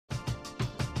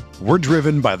We're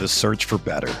driven by the search for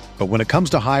better. But when it comes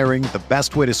to hiring, the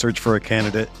best way to search for a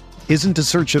candidate isn't to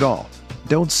search at all.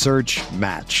 Don't search,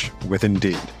 match with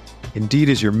Indeed. Indeed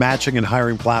is your matching and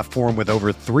hiring platform with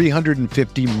over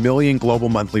 350 million global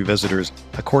monthly visitors,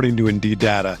 according to Indeed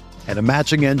data, and a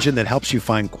matching engine that helps you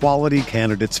find quality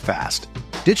candidates fast.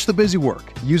 Ditch the busy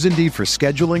work. Use Indeed for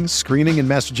scheduling, screening, and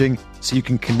messaging so you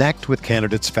can connect with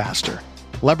candidates faster.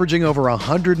 Leveraging over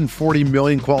 140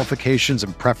 million qualifications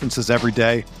and preferences every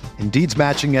day, Indeed's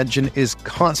matching engine is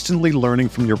constantly learning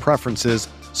from your preferences,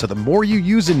 so the more you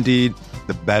use Indeed,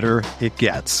 the better it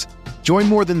gets. Join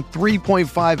more than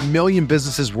 3.5 million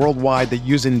businesses worldwide that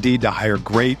use Indeed to hire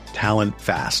great talent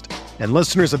fast. And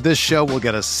listeners of this show will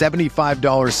get a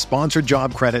 $75 sponsored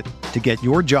job credit to get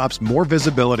your jobs more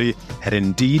visibility at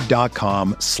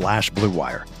Indeed.com/Blue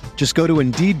Wire. Just go to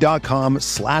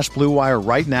Indeed.com/Blue Wire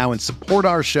right now and support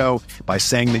our show by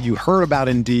saying that you heard about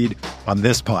Indeed on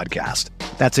this podcast.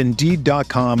 That's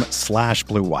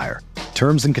Indeed.com/Blue Wire.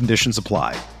 Terms and conditions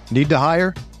apply. Need to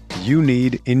hire? You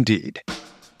need Indeed.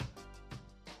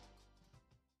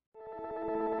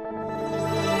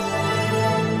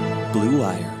 Blue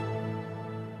Wire.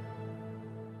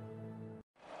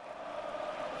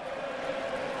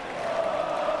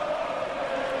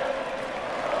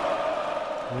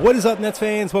 What is up, Nets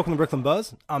fans? Welcome to Brooklyn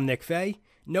Buzz. I'm Nick Fay.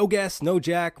 No guest, no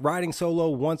Jack, riding solo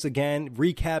once again,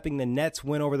 recapping the Nets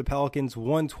win over the Pelicans,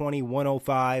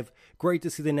 120-105. Great to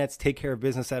see the Nets take care of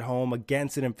business at home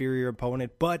against an inferior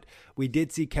opponent, but we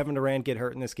did see Kevin Durant get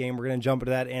hurt in this game. We're going to jump into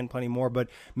that and plenty more, but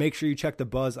make sure you check the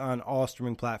Buzz on all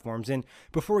streaming platforms. And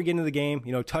before we get into the game,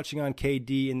 touching on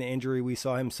KD and the injury we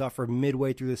saw him suffer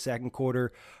midway through the second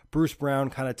quarter, Bruce Brown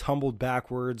kind of tumbled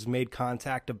backwards, made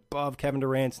contact above Kevin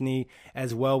Durant's knee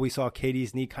as well. We saw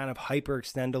KD's knee kind of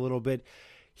hyperextend a little bit.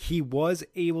 He was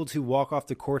able to walk off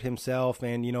the court himself,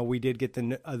 and, we did get the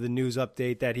news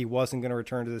update that he wasn't going to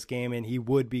return to this game, and he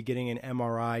would be getting an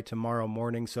MRI tomorrow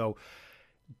morning, so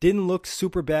didn't look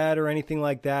super bad or anything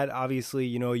like that. Obviously,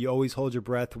 you always hold your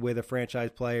breath with a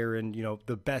franchise player and,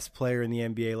 the best player in the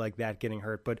NBA like that getting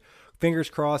hurt, but fingers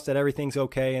crossed that everything's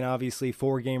okay. And obviously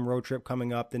 4-game road trip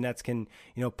coming up. The Nets can,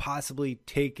 possibly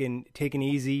take an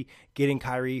easy getting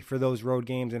Kyrie for those road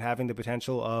games and having the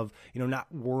potential of,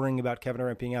 not worrying about Kevin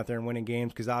Durant being out there and winning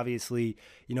games. Because obviously,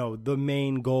 the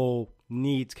main goal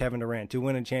needs Kevin Durant to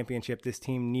win a championship. This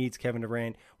team needs Kevin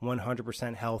Durant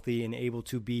 100% healthy and able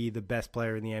to be the best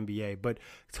player in the NBA. But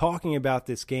talking about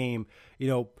this game,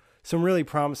 some really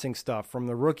promising stuff from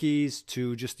the rookies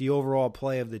to just the overall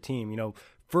play of the team.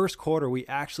 First quarter, we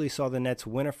actually saw the Nets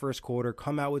win a first quarter,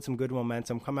 come out with some good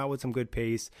momentum, come out with some good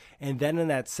pace, and then in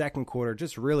that second quarter,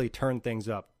 just really turn things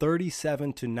up.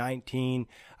 37-19,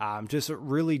 just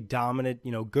really dominant,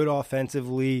 good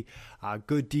offensively,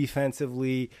 good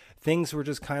defensively. Things were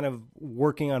just kind of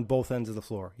working on both ends of the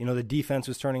floor. The defense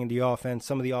was turning into offense.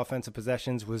 Some of the offensive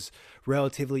possessions was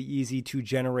relatively easy to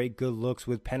generate good looks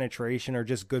with penetration or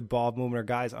just good ball movement or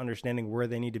guys understanding where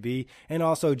they need to be, and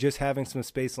also just having some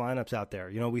space lineups out there.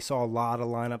 We saw a lot of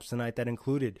lineups tonight that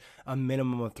included a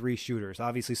minimum of 3 shooters.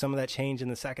 Obviously, some of that changed in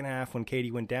the second half when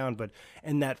KD went down, but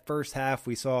in that first half,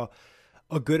 we saw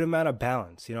a good amount of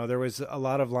balance. There was a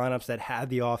lot of lineups that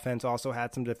had the offense, also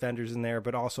had some defenders in there,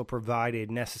 but also provided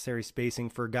necessary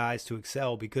spacing for guys to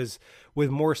excel, because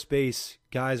with more space,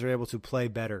 guys are able to play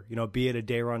better, be it a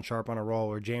Day'Ron Sharpe on a roll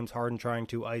or James Harden trying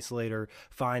to isolate or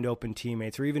find open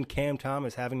teammates, or even Cam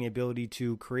Thomas having the ability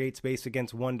to create space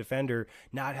against one defender,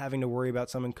 not having to worry about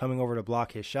someone coming over to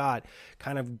block his shot,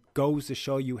 kind of goes to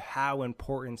show you how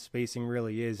important spacing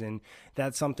really is. And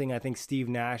that's something I think Steve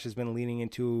Nash has been leaning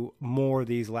into more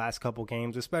these last couple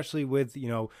games, especially with,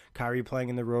 Kyrie playing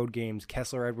in the road games,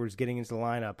 Kessler Edwards getting into the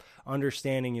lineup,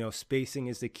 understanding, spacing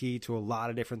is the key to a lot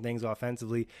of different things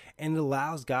offensively, and it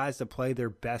allows guys to play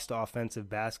their best offensive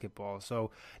basketball.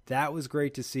 So that was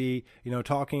great to see.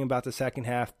 Talking about the second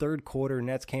half, third quarter,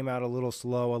 Nets came out a little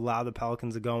slow, allowed the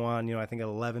Pelicans to go on, I think an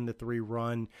 11-3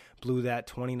 run, blew that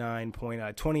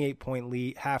 28-point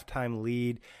lead, halftime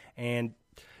lead, and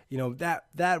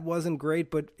that wasn't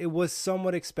great, but it was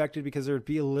somewhat expected because there would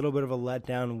be a little bit of a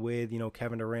letdown with,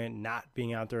 Kevin Durant not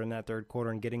being out there in that third quarter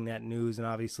and getting that news. And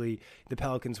obviously the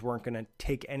Pelicans weren't going to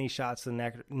take any shots to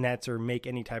the Nets or make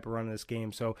any type of run in this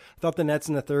game. So I thought the Nets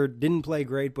in the third didn't play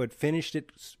great, but finished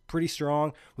it pretty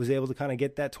strong, was able to kind of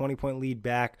get that 20-point lead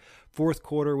back. Fourth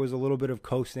quarter was a little bit of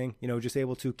coasting, just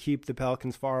able to keep the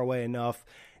Pelicans far away enough,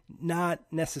 not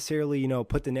necessarily,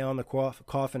 put the nail in the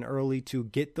coffin early to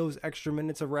get those extra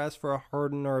minutes of rest for a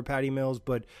Harden or a Patty Mills,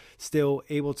 but still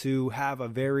able to have a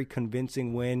very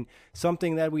convincing win,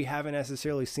 something that we haven't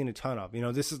necessarily seen a ton of.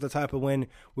 This is the type of win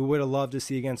we would have loved to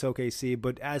see against OKC,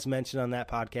 but as mentioned on that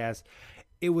podcast,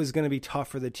 it was going to be tough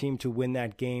for the team to win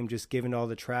that game, just given all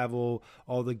the travel,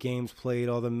 all the games played,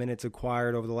 all the minutes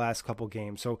acquired over the last couple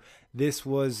games. So this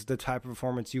was the type of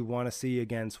performance you want to see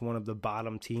against one of the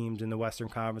bottom teams in the Western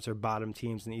Conference or bottom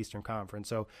teams in the Eastern Conference.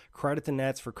 So credit the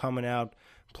Nets for coming out,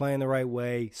 playing the right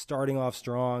way, starting off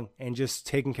strong, and just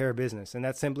taking care of business. And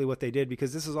that's simply what they did,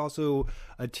 because this is also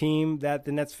a team that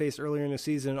the Nets faced earlier in the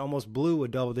season, almost blew a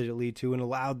double-digit lead to, and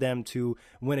allowed them to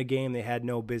win a game they had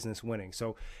no business winning.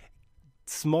 So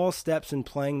small steps in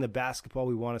playing the basketball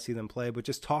we want to see them play, but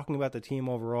just talking about the team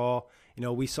overall,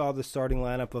 we saw the starting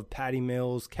lineup of Patty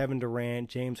Mills, Kevin Durant,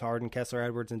 James Harden, Kessler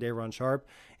Edwards, and Day'Ron Sharpe,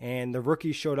 and the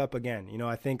rookies showed up again.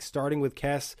 I think starting with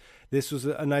Kess, this was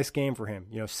a nice game for him.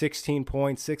 16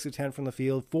 points, 6 of 10 from the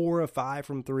field, 4 of 5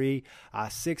 from 3,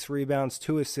 6 rebounds,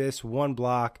 2 assists, 1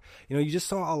 block. You just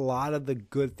saw a lot of the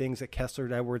good things that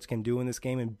Kessler Edwards can do in this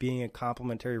game and being a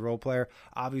complementary role player.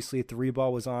 Obviously,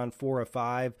 3-ball was on 4 of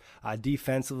 5.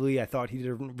 Defensively, I thought he did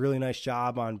a really nice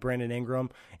job on Brandon Ingram.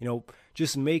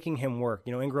 Just making him work.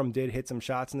 Ingram did hit some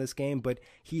shots in this game, but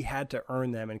he had to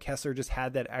earn them, and Kessler just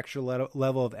had that extra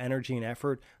level of energy and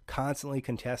effort, constantly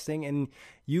contesting, and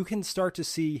you can start to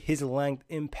see his length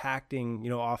impacting,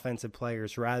 offensive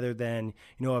players rather than,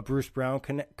 a Bruce Brown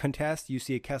contest. You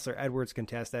see a Kessler Edwards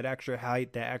contest, that extra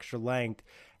height, that extra length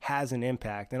has an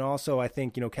impact. And also, I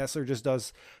think, Kessler just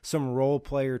does some role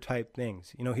player type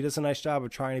things. He does a nice job of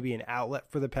trying to be an outlet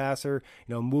for the passer,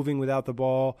 moving without the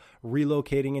ball,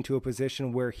 relocating into a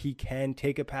position where he can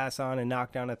take a pass on and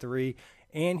knock down a three.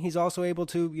 And he's also able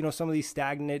to, some of these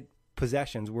stagnant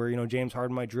possessions where, James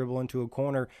Harden might dribble into a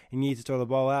corner and needs to throw the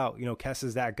ball out. Kess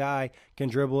is that guy, can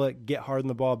dribble it, get Harden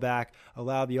the ball back,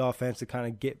 allow the offense to kind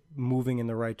of get moving in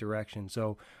the right direction.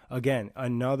 So again,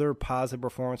 another positive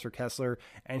performance for Kessler,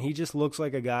 and he just looks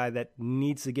like a guy that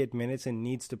needs to get minutes and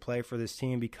needs to play for this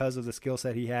team because of the skill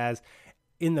set he has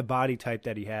in the body type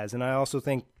that he has. And I also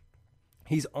think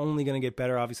he's only going to get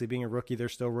better. Obviously, being a rookie,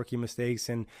 there's still rookie mistakes.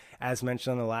 And as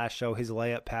mentioned on the last show, his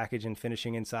layup package and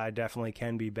finishing inside definitely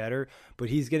can be better. But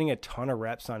he's getting a ton of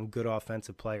reps on good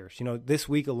offensive players. This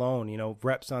week alone,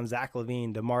 reps on Zach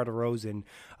LaVine, DeMar DeRozan,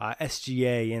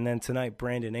 SGA, and then tonight,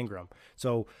 Brandon Ingram.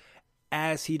 So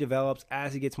as he develops,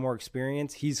 as he gets more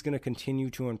experience, he's going to continue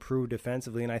to improve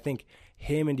defensively. And I think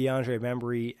him and DeAndre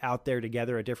Bembry out there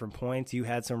together at different points, you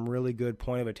had some really good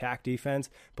point of attack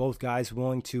defense. Both guys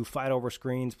willing to fight over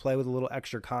screens, play with a little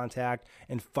extra contact,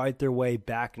 and fight their way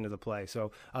back into the play.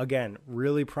 So again,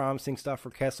 really promising stuff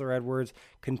for Kessler Edwards.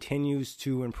 Continues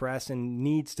to impress and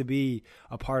needs to be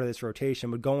a part of this rotation.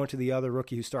 But going to the other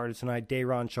rookie who started tonight,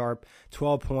 Day'Ron Sharpe,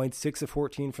 12 points, 6 of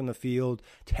 14 from the field,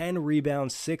 10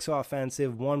 rebounds, 6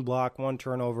 offensive, 1 block, 1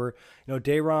 turnover.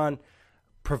 Day'Ron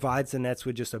provides the Nets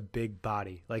with just a big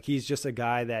body. Like, he's just a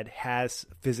guy that has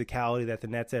physicality that the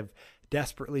Nets have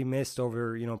desperately missed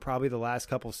over, probably the last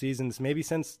couple seasons, maybe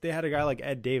since they had a guy like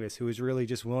Ed Davis, who was really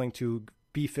just willing to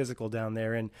be physical down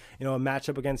there. And, a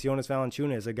matchup against Jonas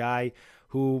Valanciunas, a guy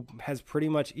who has pretty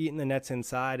much eaten the Nets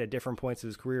inside at different points of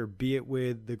his career, be it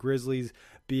with the Grizzlies,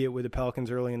 be it with the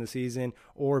Pelicans early in the season,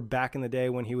 or back in the day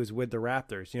when he was with the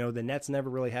Raptors. The Nets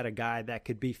never really had a guy that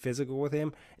could be physical with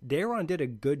him. Day'Ron did a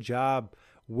good job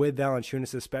with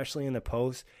Valanciunas, especially in the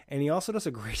post, and he also does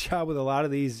a great job with a lot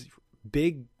of these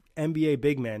big NBA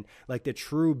big men, like the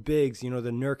true bigs, the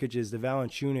Nurkic's, the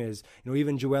Valanciunas,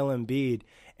 even Joel Embiid,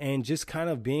 and just kind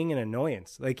of being an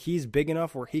annoyance. Like, he's big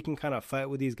enough where he can kind of fight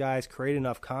with these guys, create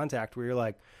enough contact where you're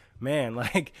like, man,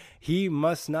 like, he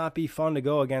must not be fun to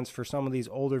go against for some of these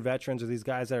older veterans or these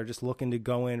guys that are just looking to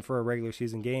go in for a regular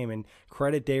season game. And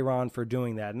credit Day'Ron for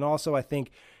doing that. And also, I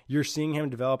think you're seeing him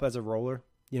develop as a roller.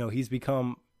 He's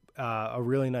become a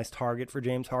really nice target for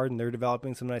James Harden. They're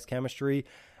developing some nice chemistry.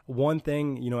 One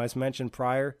thing, as mentioned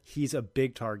prior, he's a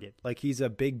big target. Like, he's a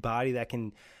big body that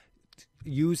can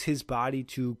use his body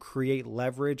to create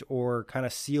leverage or kind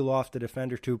of seal off the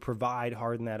defender to provide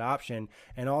Harden that option.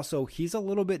 And also, he's a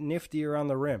little bit niftier on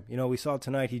the rim. We saw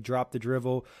tonight he dropped the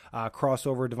dribble,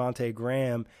 crossover Devontae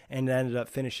Graham, and ended up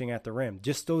finishing at the rim.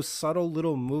 Just those subtle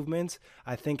little movements,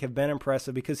 I think, have been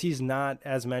impressive because he's not,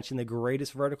 as mentioned, the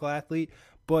greatest vertical athlete,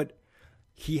 but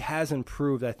he has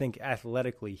improved, I think,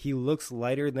 athletically. He looks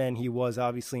lighter than he was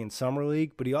obviously in Summer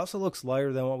League, but he also looks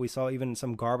lighter than what we saw even in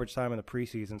some garbage time in the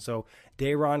preseason. So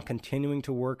Day'Ron continuing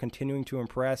to work, continuing to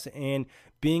impress, and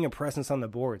being a presence on the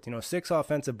boards. 6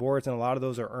 offensive boards, and a lot of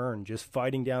those are earned, just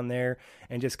fighting down there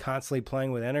and just constantly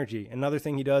playing with energy. Another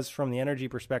thing he does from the energy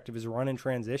perspective is run in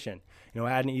transition.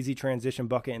 Had an easy transition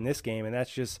bucket in this game, and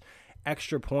that's just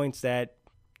extra points that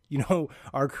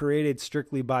are created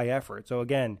strictly by effort. So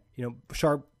again,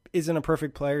 Sharpe isn't a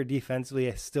perfect player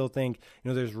defensively. I still think,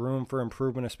 there's room for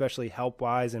improvement, especially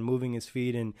help-wise and moving his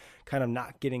feet and kind of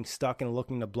not getting stuck and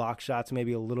looking to block shots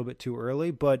maybe a little bit too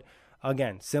early. But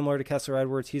again, similar to Kessler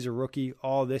Edwards, he's a rookie.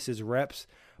 All this is reps.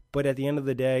 But at the end of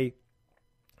the day,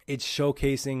 it's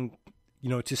showcasing,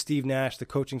 to Steve Nash, the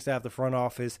coaching staff, the front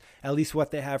office, at least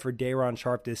what they have for Day'Ron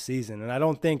Sharpe this season. And I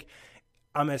don't think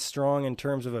I'm as strong in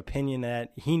terms of opinion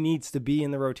that he needs to be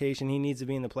in the rotation. He needs to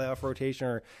be in the playoff rotation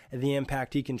or the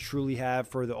impact he can truly have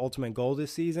for the ultimate goal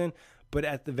this season. But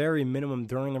at the very minimum,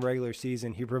 during the regular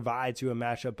season, he provides you a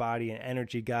matchup body, an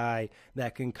energy guy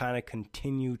that can kind of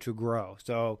continue to grow.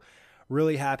 So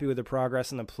really happy with the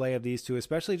progress and the play of these two,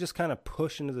 especially just kind of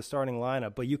push into the starting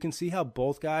lineup. But you can see how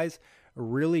both guys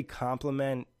really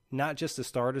complement not just the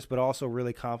starters, but also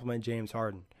really complement James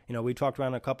Harden. We talked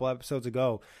about it a couple episodes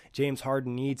ago. James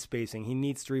Harden needs spacing. He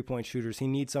needs three-point shooters. He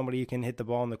needs somebody who can hit the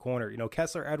ball in the corner.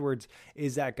 Kessler Edwards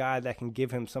is that guy that can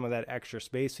give him some of that extra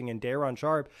spacing, and Day'Ron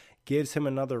Sharpe gives him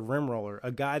another rim roller,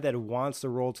 a guy that wants to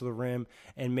roll to the rim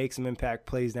and make some impact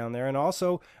plays down there, and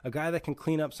also a guy that can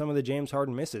clean up some of the James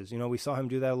Harden misses. We saw him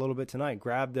do that a little bit tonight.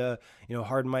 Grab the,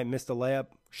 Harden might miss the layup.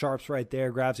 Sharpe's right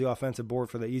there, grabs the offensive board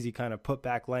for the easy kind of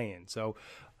put-back lay-in. So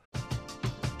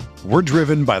we're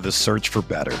driven by the search for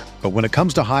better. But when it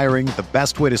comes to hiring, the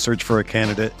best way to search for a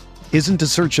candidate isn't to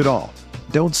search at all.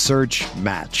 Don't search,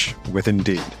 match with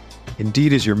Indeed.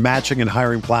 Indeed is your matching and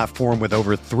hiring platform with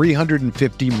over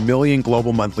 350 million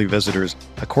global monthly visitors,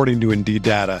 according to Indeed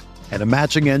data, and a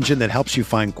matching engine that helps you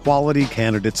find quality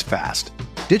candidates fast.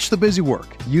 Ditch the busy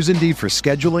work. Use Indeed for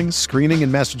scheduling, screening,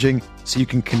 and messaging so you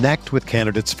can connect with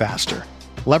candidates faster.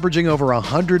 Leveraging over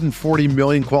 140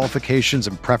 million qualifications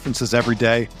and preferences every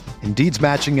day, Indeed's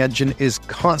matching engine is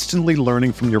constantly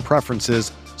learning from your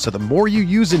preferences, so the more you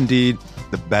use Indeed,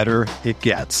 the better it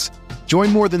gets.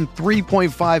 Join more than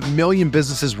 3.5 million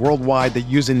businesses worldwide that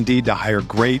use Indeed to hire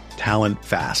great talent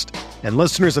fast. And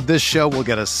listeners of this show will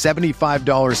get a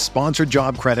 $75 sponsored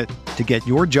job credit to get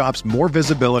your jobs more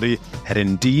visibility at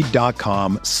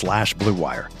Indeed.com/Blue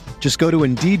Wire. Just go to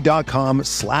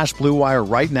Indeed.com/Blue Wire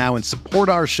right now and support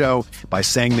our show by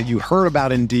saying that you heard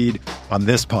about Indeed on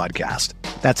this podcast.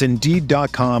 That's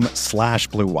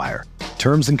Indeed.com/Blue Wire.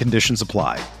 Terms and conditions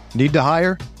apply. Need to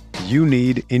hire? You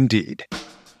need Indeed.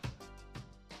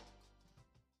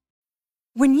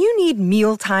 When you need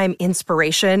mealtime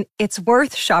inspiration, it's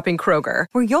worth shopping Kroger,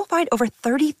 where you'll find over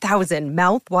 30,000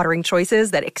 mouth-watering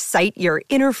choices that excite your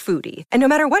inner foodie. And no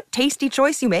matter what tasty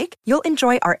choice you make, you'll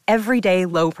enjoy our everyday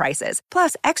low prices,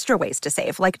 plus extra ways to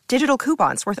save, like digital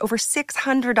coupons worth over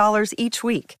 $600 each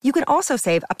week. You can also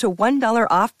save up to $1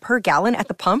 off per gallon at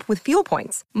the pump with fuel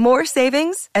points. More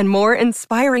savings and more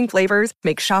inspiring flavors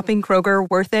make shopping Kroger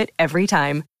worth it every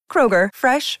time. Kroger,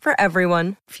 fresh for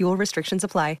everyone. Fuel restrictions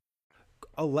apply.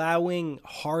 Allowing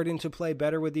Harden to play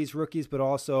better with these rookies, but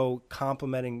also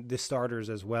complementing the starters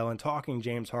as well. And talking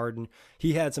James Harden,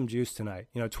 he had some juice tonight.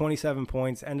 27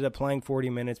 points, ended up playing 40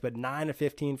 minutes, but 9 of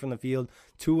 15 from the field,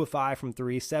 2 of 5 from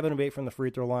 3, 7 of 8 from the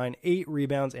free throw line, 8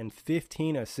 rebounds and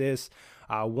 15 assists,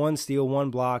 1 steal,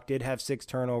 1 block, did have 6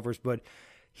 turnovers, but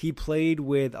he played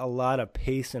with a lot of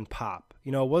pace and pop.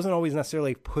 It wasn't always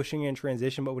necessarily pushing in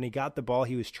transition, but when he got the ball,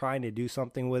 he was trying to do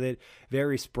something with it.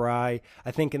 Very spry. I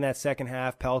think in that second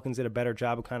half, Pelicans did a better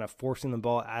job of kind of forcing the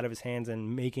ball out of his hands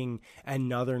and making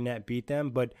another net beat them.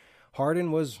 But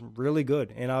Harden was really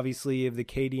good. And obviously, if the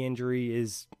KD injury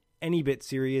is any bit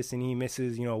serious and he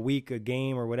misses, a week, a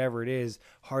game, or whatever it is,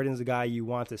 Harden's the guy you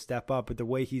want to step up. But the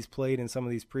way he's played in some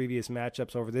of these previous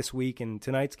matchups over this week and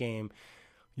tonight's game,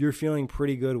 you're feeling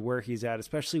pretty good where he's at,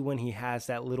 especially when he has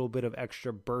that little bit of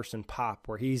extra burst and pop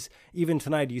where he's, even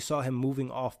tonight, you saw him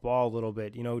moving off ball a little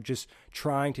bit, just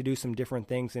trying to do some different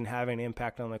things and having an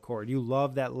impact on the court. You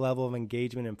love that level of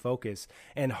engagement and focus.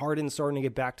 And Harden's starting to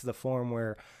get back to the form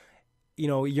where,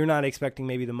 you're not expecting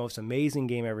maybe the most amazing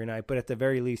game every night, but at the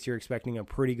very least, you're expecting a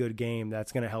pretty good game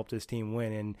that's going to help this team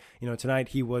win. And, tonight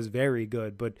he was very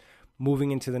good, but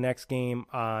moving into the next game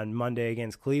on Monday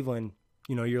against Cleveland,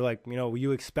 you're like,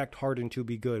 you expect Harden to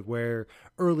be good, where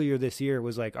earlier this year it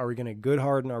was like, are we going to good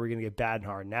Harden or are we going to get bad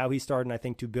Harden? Now he's starting, I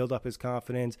think, to build up his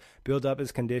confidence, build up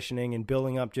his conditioning, and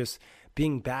building up just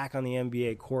being back on the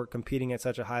NBA court, competing at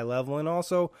such a high level. And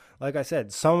also, like I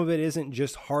said, some of it isn't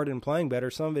just Harden playing better.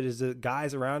 Some of it is the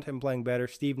guys around him playing better.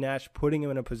 Steve Nash putting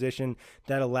him in a position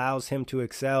that allows him to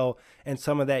excel, and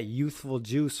some of that youthful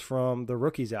juice from the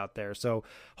rookies out there. So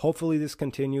hopefully this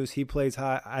continues. He plays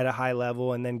at a high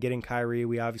level, and then getting Kyrie,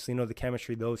 we obviously know the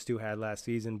chemistry those two had last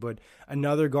season. But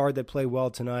another guard that played well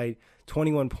tonight,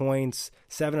 21 points,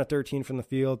 7 of 13 from the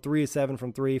field, 3 of 7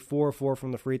 from 3, 4 of 4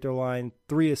 from the free throw line,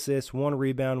 3 assists, 1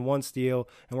 rebound, 1 steal,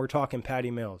 and we're talking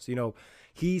Patty Mills.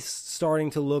 He's starting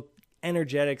to look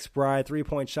energetic, spry,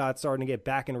 three-point shots starting to get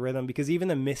back in rhythm, because even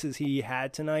the misses he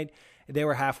had tonight, they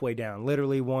were halfway down.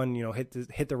 Literally one,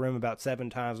 hit the rim about 7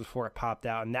 times before it popped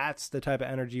out. And that's the type of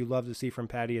energy you love to see from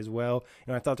Patty as well.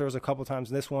 I thought there was a couple times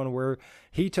in this one where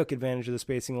he took advantage of the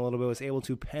spacing a little bit, was able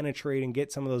to penetrate and get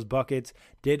some of those buckets.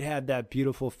 Did have that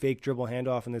beautiful fake dribble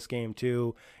handoff in this game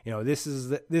too. This is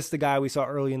the guy we saw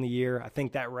early in the year. I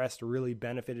think that rest really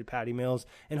benefited Patty Mills,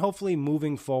 and hopefully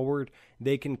moving forward,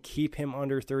 they can keep him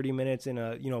under 30 minutes in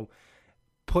a,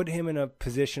 put him in a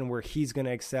position where he's going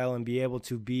to excel and be able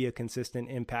to be a consistent,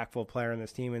 impactful player in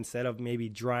this team, instead of maybe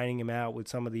drying him out with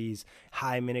some of these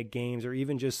high-minute games or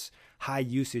even just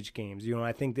high-usage games.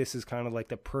 I think this is kind of like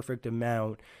the perfect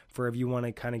amount for if you want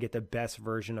to kind of get the best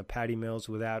version of Patty Mills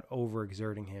without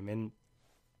overexerting him. And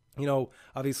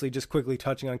obviously just quickly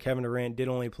touching on Kevin Durant, did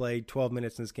only play 12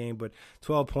 minutes in this game, but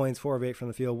 12 points, 4 of 8 from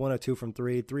the field, 1 of 2 from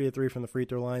 3, 3 of 3 from the free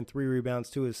throw line, 3 rebounds,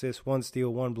 2 assists, 1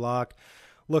 steal, 1 block.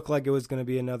 Looked like it was going to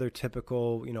be another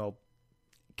typical,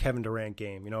 Kevin Durant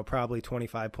game. Probably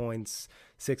 25 points,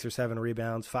 6 or 7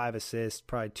 rebounds, 5 assists,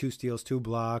 probably 2 steals, 2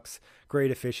 blocks, great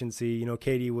efficiency.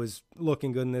 KD was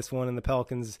looking good in this one, and the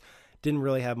Pelicans didn't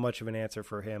really have much of an answer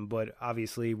for him. But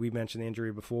obviously, we mentioned the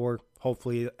injury before.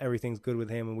 Hopefully, everything's good with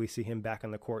him, and we see him back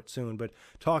on the court soon. But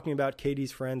talking about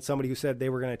KD's friend, somebody who said they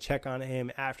were going to check on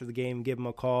him after the game, give him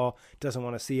a call, doesn't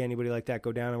want to see anybody like that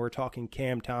go down, and we're talking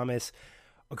Cam Thomas.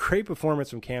 A great performance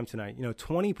from Cam tonight.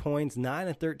 20 points, 9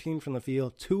 of 13 from the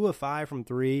field, 2 of 5 from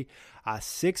 3,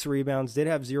 6 rebounds, did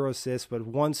have 0 assists, but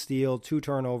 1 steal, 2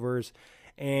 turnovers.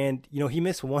 And, he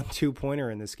missed 1 2-pointer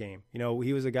in this game.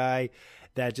 He was a guy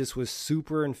that just was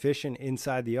super efficient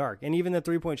inside the arc. And even the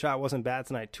 3-point shot wasn't bad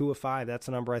tonight, 2 of 5. That's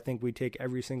a number I think we take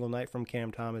every single night from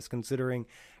Cam Thomas, considering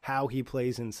how he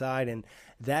plays inside. And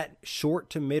that short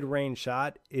to mid-range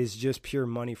shot is just pure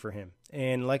money for him.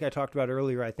 And like I talked about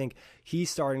earlier, I think he's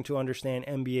starting to understand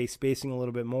NBA spacing a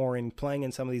little bit more, and playing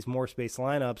in some of these more spaced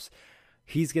lineups,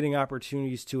 he's getting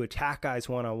opportunities to attack guys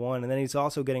one-on-one, and then he's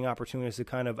also getting opportunities to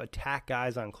kind of attack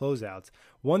guys on closeouts.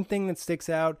 One thing that sticks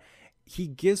out, he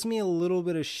gives me a little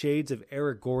bit of shades of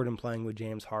Eric Gordon playing with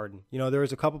James Harden. There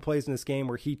was a couple plays in this game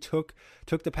where he took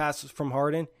the passes from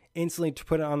Harden, instantly to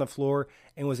put it on the floor,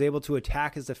 and was able to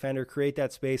attack his defender, create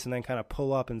that space, and then kind of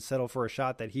pull up and settle for a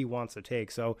shot that he wants to take.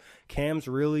 So Cam's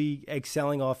really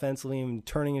excelling offensively and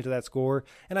turning into that score.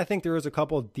 And I think there was a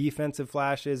couple of defensive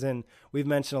flashes, and we've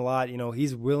mentioned a lot,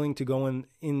 he's willing to go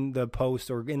in the post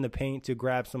or in the paint to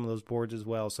grab some of those boards as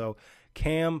well. So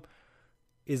Cam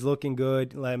is looking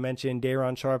good. Like I mentioned,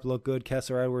 Day'Ron Sharpe looked good.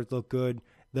 Kessler Edwards looked good.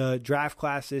 The draft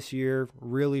class this year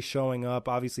really showing up.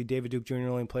 Obviously, David Duke Jr.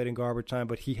 only played in garbage time,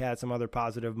 but he had some other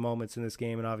positive moments in this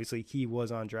game, and obviously he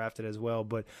was undrafted as well.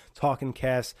 But talking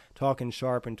Kess, talking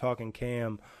Sharpe, and talking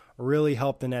Cam really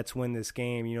helped the Nets win this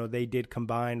game. They did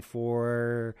combine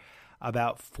for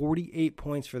about 48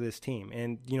 points for this team.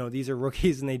 And, these are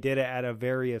rookies, and they did it at a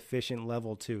very efficient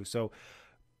level too. So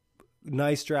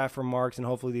nice draft from Marks, and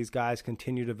hopefully these guys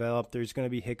continue to develop. There's going to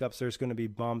be hiccups, there's going to be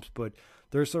bumps, but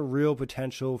there's a real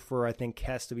potential for, I think,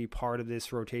 Kess to be part of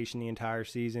this rotation the entire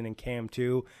season, and Cam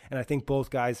too. And I think both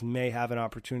guys may have an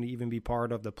opportunity to even be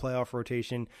part of the playoff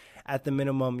rotation, at the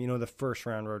minimum, the first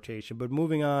round rotation. But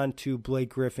moving on to Blake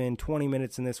Griffin, 20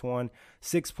 minutes in this one,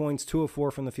 6 points, 2 of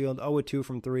 4 from the field, 0 of 2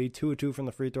 from 3, 2 of 2 from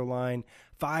the free throw line,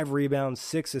 5 rebounds,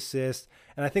 6 assists.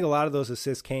 And I think a lot of those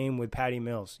assists came with Patty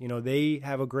Mills. They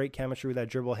have a great chemistry with that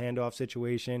dribble handoff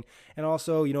situation. And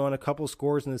also, on a couple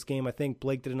scores in this game, I think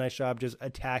Blake did a nice job just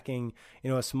attacking,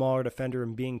 a smaller defender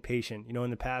and being patient.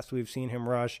 In the past, we've seen him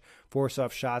rush, force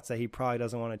off shots that he probably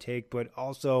doesn't want to take, but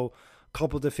also a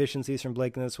couple deficiencies from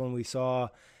Blake in this one. We saw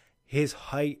his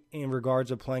height in regards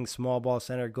of playing small ball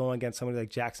center, going against somebody like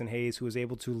Jackson Hayes, who was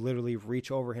able to literally reach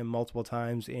over him multiple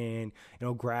times and,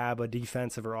 grab a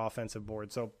defensive or offensive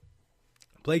board. So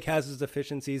Blake has his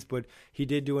deficiencies, but he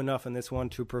did do enough in this one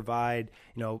to provide,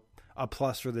 a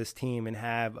plus for this team and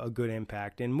have a good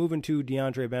impact. And moving to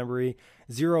DeAndre Bembry,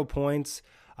 0 points,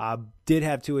 Did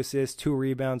have 2 assists, 2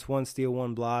 rebounds, 1 steal,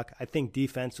 1 block. I think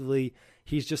defensively,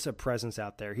 he's just a presence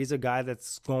out there. He's a guy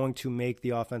that's going to make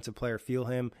the offensive player feel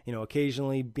him,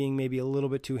 occasionally being maybe a little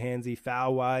bit too handsy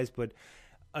foul-wise, but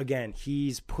again,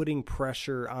 he's putting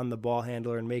pressure on the ball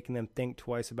handler and making them think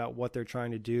twice about what they're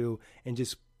trying to do and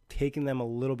just taking them a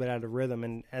little bit out of rhythm.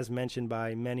 And as mentioned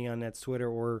by many on Nets Twitter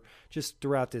or just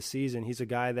throughout this season, he's a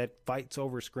guy that fights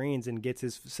over screens and gets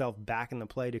himself back in the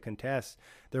play to contest.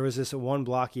 There was this one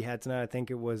block he had tonight, I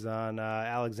think it was on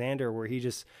Alexander, where he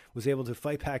just was able to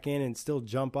fight back in and still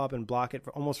jump up and block it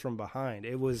almost from behind.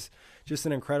 It was just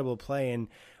an incredible play. And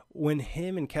when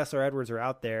him and Kessler Edwards are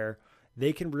out there,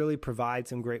 they can really provide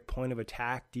some great point of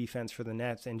attack defense for the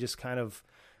Nets and just kind of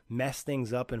mess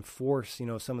things up and force,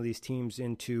 some of these teams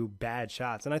into bad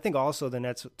shots. And I think also the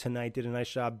Nets tonight did a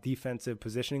nice job defensive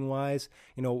positioning wise,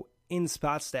 in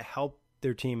spots to help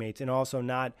their teammates and also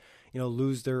not,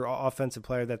 lose their offensive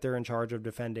player that they're in charge of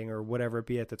defending or whatever it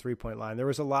be at the 3-point line. There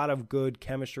was a lot of good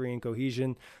chemistry and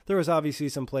cohesion. There was obviously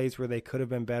some plays where they could have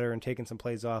been better and taken some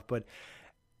plays off, but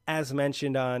as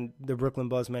mentioned on the Brooklyn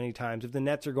Buzz many times, if the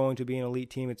Nets are going to be an elite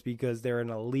team, it's because they're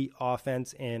an elite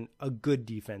offense and a good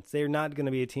defense. They're not going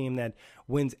to be a team that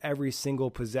wins every single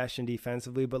possession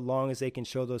defensively, but long as they can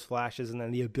show those flashes and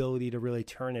then the ability to really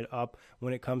turn it up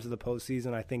when it comes to the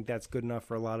postseason, I think that's good enough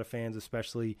for a lot of fans,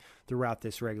 especially throughout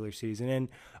this regular season. And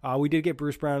we did get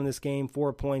Bruce Brown in this game,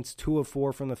 4 points, 2 of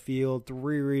 4 from the field,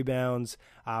 3 rebounds,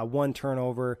 1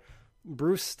 turnover.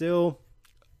 Bruce still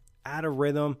out of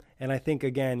rhythm, and I think,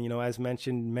 again, as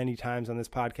mentioned many times on this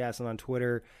podcast and on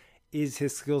Twitter, is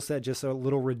his skill set just a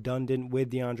little redundant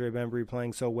with DeAndre Bembry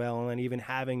playing so well, and then even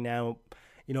having now,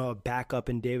 a backup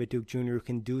in David Duke Jr. who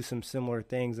can do some similar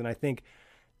things. And I think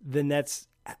the Nets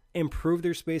improved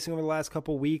their spacing over the last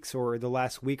couple weeks or the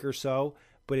last week or so,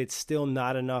 but it's still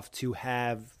not enough to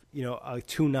have,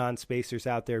 2 non-spacers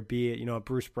out there, be it, a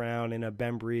Bruce Brown and a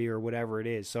Bembry or whatever it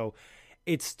is. So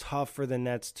it's tough for the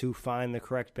Nets to find the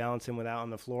correct balance in without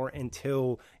on the floor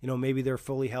until, maybe they're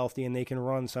fully healthy and they can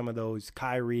run some of those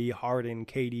Kyrie, Harden,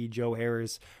 KD, Joe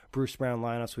Harris, Bruce Brown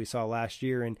lineups we saw last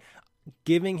year, and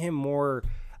giving him more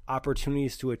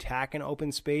opportunities to attack an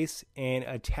open space and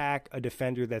attack a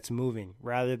defender that's moving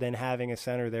rather than having a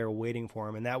center there waiting for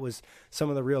him. And that was some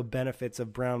of the real benefits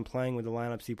of Brown playing with the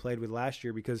lineups he played with last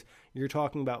year, because you're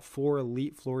talking about 4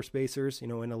 elite floor spacers,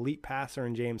 an elite passer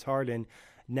in James Harden.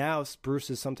 Now Bruce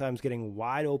is sometimes getting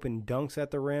wide open dunks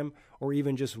at the rim or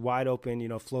even just wide open,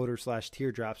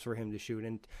 floater/teardrops for him to shoot.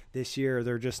 And this year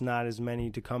there are just not as many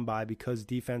to come by because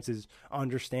defenses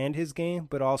understand his game,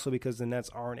 but also because the Nets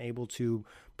aren't able to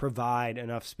provide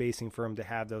enough spacing for him to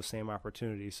have those same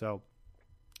opportunities. So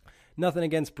nothing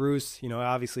against Bruce,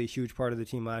 obviously a huge part of the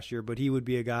team last year, but he would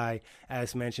be a guy,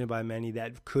 as mentioned by many,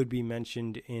 that could be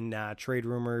mentioned in trade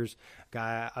rumors,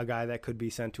 a guy that could be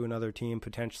sent to another team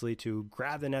potentially to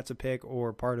grab the Nets a pick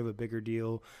or part of a bigger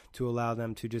deal to allow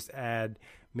them to just add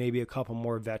maybe a couple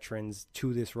more veterans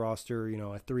to this roster,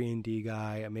 a 3-and-D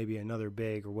guy, maybe another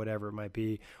big or whatever it might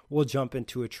be. We'll jump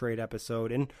into a trade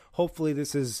episode, and hopefully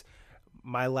this is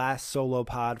my last solo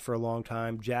pod for a long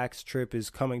time. Jack's trip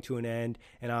is coming to an end,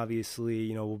 and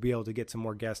obviously, we'll be able to get some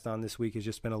more guests on. This week has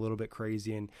just been a little bit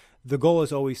crazy, and the goal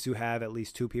is always to have at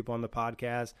least 2 people on the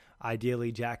podcast,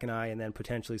 ideally Jack and I, and then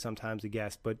potentially sometimes a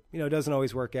guest, but, it doesn't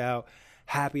always work out.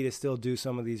 Happy to still do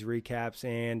some of these recaps,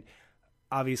 and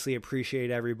obviously appreciate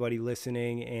everybody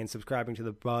listening and subscribing to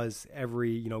the Buzz.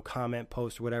 Every, comment,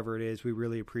 post, whatever it is, we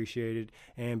really appreciate it,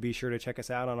 and be sure to check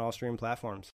us out on all streaming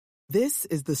platforms. This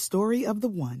is the story of the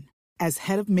one. As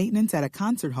head of maintenance at a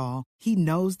concert hall, he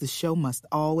knows the show must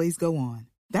always go on.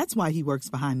 That's why he works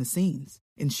behind the scenes,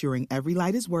 ensuring every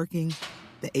light is working,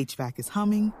 the HVAC is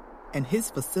humming, and his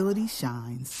facility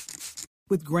shines.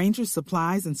 With Grainger's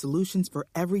supplies and solutions for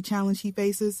every challenge he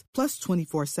faces, plus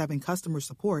 24/7 customer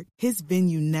support, his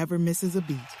venue never misses a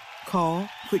beat. Call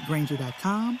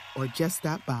quickgrainger.com or just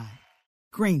stop by.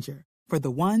 Grainger, for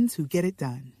the ones who get it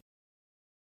done.